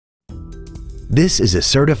This is a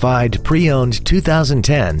certified pre-owned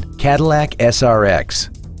 2010 Cadillac SRX.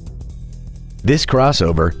 This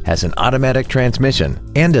crossover has an automatic transmission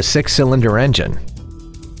and a 6-cylinder engine.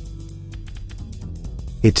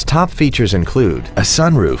 Its top features include a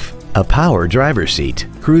sunroof, a power driver's seat,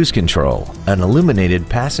 cruise control, an illuminated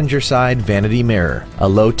passenger side vanity mirror, a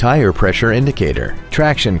low tire pressure indicator,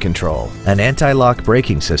 traction control, an anti-lock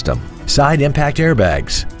braking system, side impact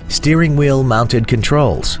airbags, steering wheel mounted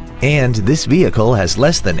controls, and this vehicle has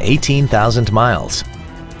less than 18,000 miles.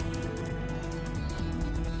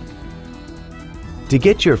 To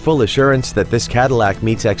get your full assurance that this Cadillac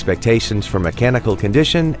meets expectations for mechanical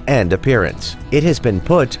condition and appearance, it has been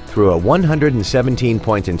put through a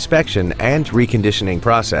 117-point inspection and reconditioning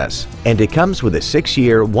process, and it comes with a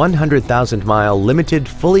 6-year, 100,000-mile limited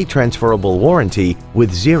fully transferable warranty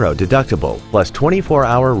with 0 deductible plus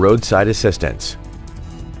 24-hour roadside assistance.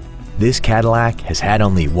 This Cadillac has had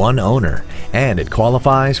only one owner, and it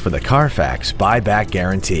qualifies for the Carfax buyback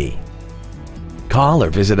guarantee. Call or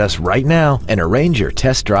visit us right now and arrange your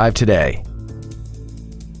test drive today.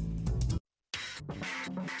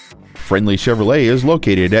 Friendly Chevrolet is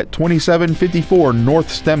located at 2754 North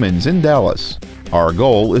Stemmons in Dallas. Our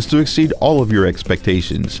goal is to exceed all of your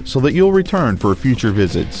expectations so that you'll return for future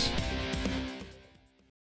visits.